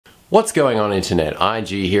What's going on, Internet? IG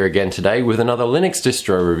here again today with another Linux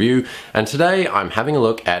distro review, and today I'm having a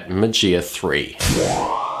look at Mageia 3.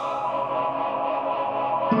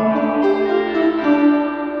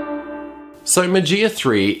 So Mageia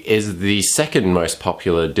 3 is the second most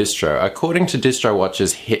popular distro according to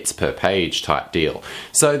DistroWatch's hits per page type deal.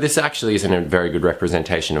 So this actually isn't a very good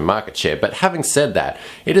representation of market share, but having said that,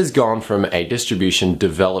 it has gone from a distribution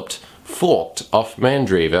forked off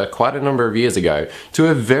Mandriva quite a number of years ago to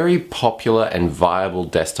a very popular and viable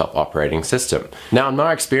desktop operating system. Now, in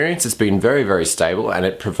my experience, it's been very stable, and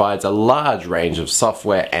it provides a large range of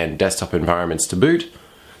software and desktop environments to boot.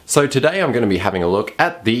 So today I'm going to be having a look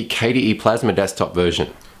at the KDE Plasma desktop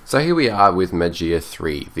version. So here we are with Mageia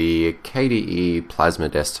 3, the KDE Plasma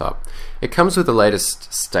desktop. It comes with the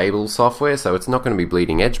latest stable software, so it's not going to be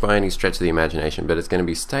bleeding edge by any stretch of the imagination, but it's going to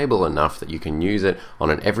be stable enough that you can use it on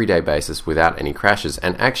an everyday basis without any crashes.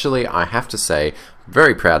 And actually, I have to say,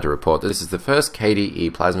 very proud to report that this is the first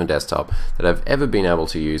KDE Plasma desktop that I've ever been able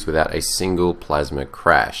to use without a single Plasma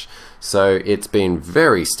crash. So it's been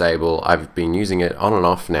very stable. I've been using it on and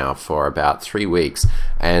off now for about 3 weeks,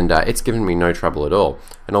 and it's given me no trouble at all.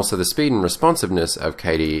 And also the speed and responsiveness of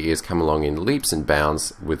KDE has come along in leaps and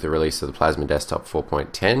bounds with the release of the Plasma Desktop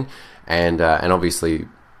 4.10, and obviously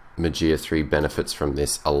Mageia 3 benefits from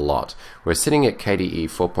this a lot. We're sitting at KDE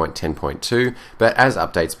 4.10.2, but as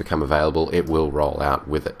updates become available, it will roll out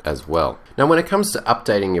with it as well. Now, when it comes to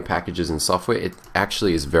updating your packages and software, it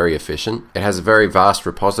actually is very efficient. It has a very vast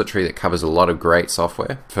repository that covers a lot of great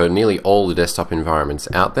software for nearly all the desktop environments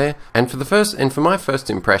out there. And for my first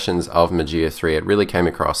impressions of Mageia 3, it really came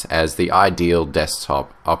across as the ideal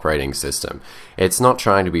desktop operating system. It's not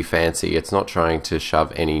trying to be fancy. It's not trying to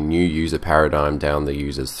shove any new user paradigm down the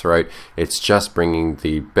user's throat. It's just bringing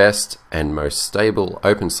the best and most stable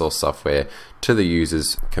open source software to the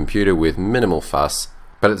user's computer with minimal fuss.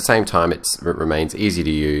 But at the same time, it remains easy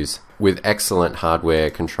to use with excellent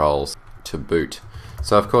hardware controls to boot.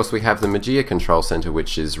 So of course we have the Mageia Control Center,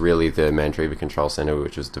 which is really the Mandriva Control Center,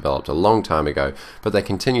 which was developed a long time ago, but they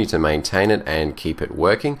continue to maintain it and keep it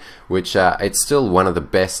working, which it's still one of the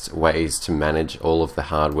best ways to manage all of the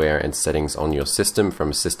hardware and settings on your system from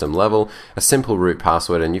a system level. A simple root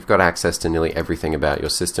password, and you've got access to nearly everything about your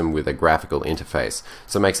system with a graphical interface.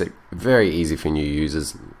 So it makes it very easy for new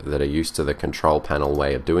users that are used to the control panel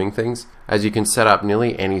way of doing things, as you can set up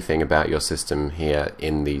nearly anything about your system here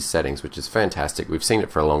in these settings, which is fantastic. We've seen it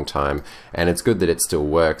for a long time, and it's good that it still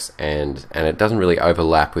works, and it doesn't really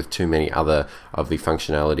overlap with too many other of the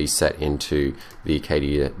functionality set into the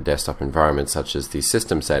KDE desktop environment, such as the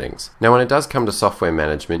system settings. Now, when it does come to software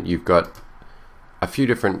management, you've got two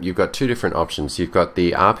different options. You've got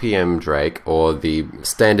the RPM Drake, or the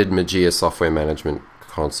standard Mageia software management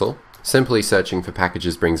console. Simply searching for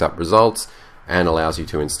packages brings up results and allows you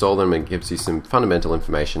to install them and gives you some fundamental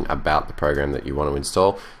information about the program that you want to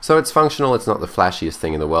install. So it's functional, it's not the flashiest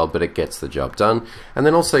thing in the world, but it gets the job done. And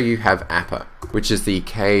then also you have Appa, which is the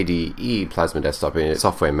KDE Plasma Desktop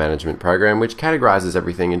software management program, which categorizes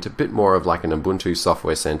everything into a bit more of like an Ubuntu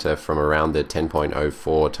software center from around the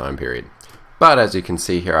 10.04 time period. But as you can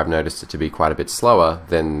see here, I've noticed it to be quite a bit slower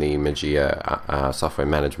than the Mageia software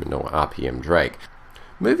management, or RPM Drake.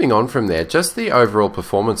 Moving on from there, just the overall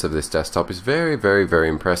performance of this desktop is very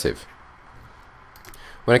impressive.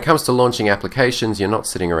 When it comes to launching applications, you're not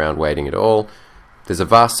sitting around waiting at all. There's a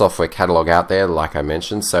vast software catalog out there, like I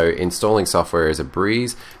mentioned, so installing software is a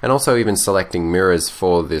breeze, and also even selecting mirrors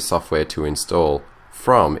for the software to install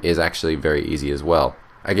from is actually very easy as well.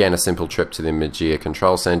 Again, a simple trip to the Mageia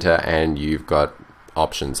Control Center and you've got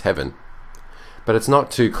options heaven. But it's not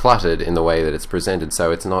too cluttered in the way that it's presented,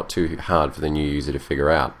 so it's not too hard for the new user to figure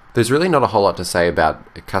out. There's really not a whole lot to say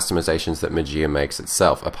about customizations that Mageia makes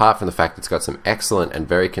itself, apart from the fact it's got some excellent and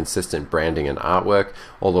very consistent branding and artwork,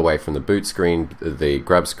 all the way from the boot screen, the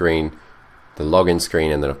grub screen, the login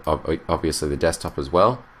screen, and then obviously the desktop as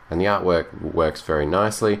well. And the artwork works very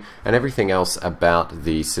nicely, and everything else about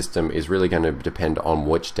the system is really going to depend on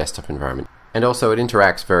which desktop environment. And also it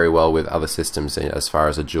interacts very well with other systems as far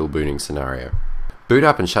as a dual booting scenario. Boot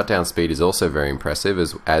up and shutdown speed is also very impressive,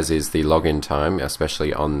 as is the login time,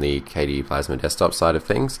 especially on the KDE Plasma desktop side of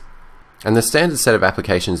things. And the standard set of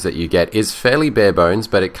applications that you get is fairly bare bones,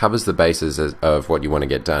 but it covers the bases of what you want to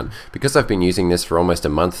get done. Because I've been using this for almost a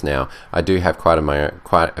month now, I do have quite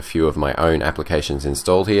a few of my own applications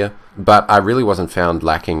installed here, but I really wasn't found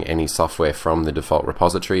lacking any software from the default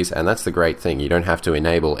repositories, and that's the great thing. You don't have to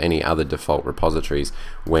enable any other default repositories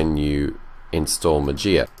when you install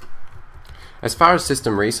Mageia. As far as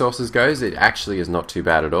system resources goes, it actually is not too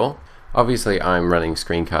bad at all. Obviously I'm running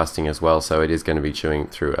screencasting as well, so it is going to be chewing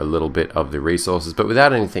through a little bit of the resources, but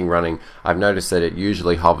without anything running, I've noticed that it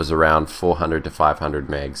usually hovers around 400 to 500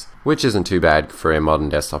 megs, which isn't too bad for a modern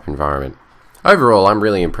desktop environment. Overall, I'm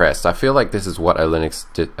really impressed. I feel like this is what a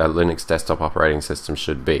Linux desktop operating system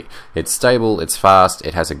should be. It's stable, it's fast,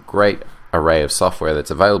 it has a great array of software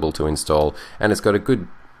that's available to install, and it's got a good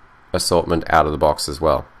assortment out of the box as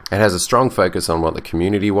well. It has a strong focus on what the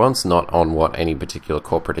community wants, not on what any particular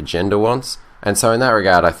corporate agenda wants. And so in that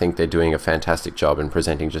regard, I think they're doing a fantastic job in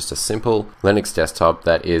presenting just a simple Linux desktop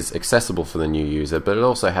that is accessible for the new user, but it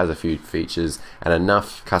also has a few features and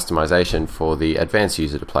enough customization for the advanced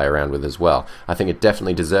user to play around with as well. I think it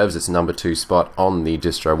definitely deserves its #2 spot on the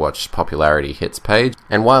DistroWatch popularity hits page.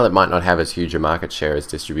 And while it might not have as huge a market share as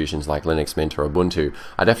distributions like Linux Mint or Ubuntu,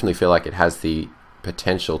 I definitely feel like it has the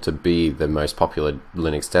potential to be the most popular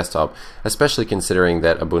Linux desktop, especially considering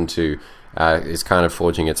that Ubuntu is kind of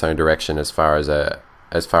forging its own direction as far as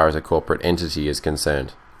a corporate entity is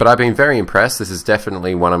concerned. But I've been very impressed. This is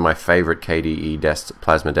definitely one of my favorite KDE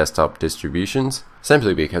Plasma desktop distributions,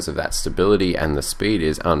 simply because of that stability, and the speed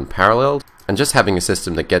is unparalleled. And just having a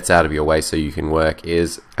system that gets out of your way so you can work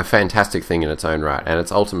is a fantastic thing in its own right, and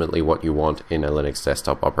it's ultimately what you want in a Linux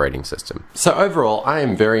desktop operating system. So overall, I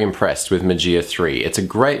am very impressed with Mageia 3. It's a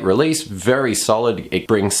great release, very solid. It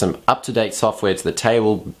brings some up-to-date software to the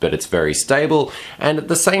table, but it's very stable, and at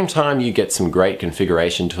the same time you get some great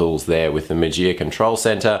configuration tools there with the Mageia Control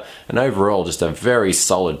Center, and overall just a very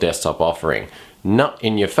solid desktop offering. Not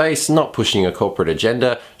in your face, not pushing a corporate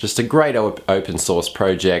agenda, just a great open source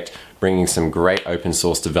project, bringing some great open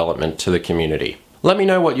source development to the community. Let me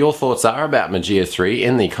know what your thoughts are about Mageia 3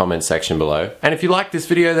 in the comment section below. And if you like this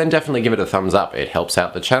video, then definitely give it a thumbs up. It helps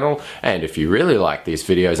out the channel. And if you really like these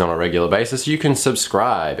videos on a regular basis, you can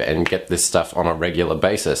subscribe and get this stuff on a regular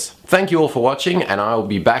basis. Thank you all for watching, and I will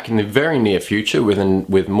be back in the very near future with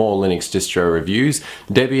more Linux distro reviews,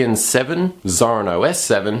 Debian 7, Zorin OS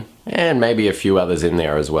 7, and maybe a few others in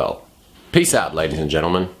there as well. Peace out, ladies and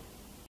gentlemen.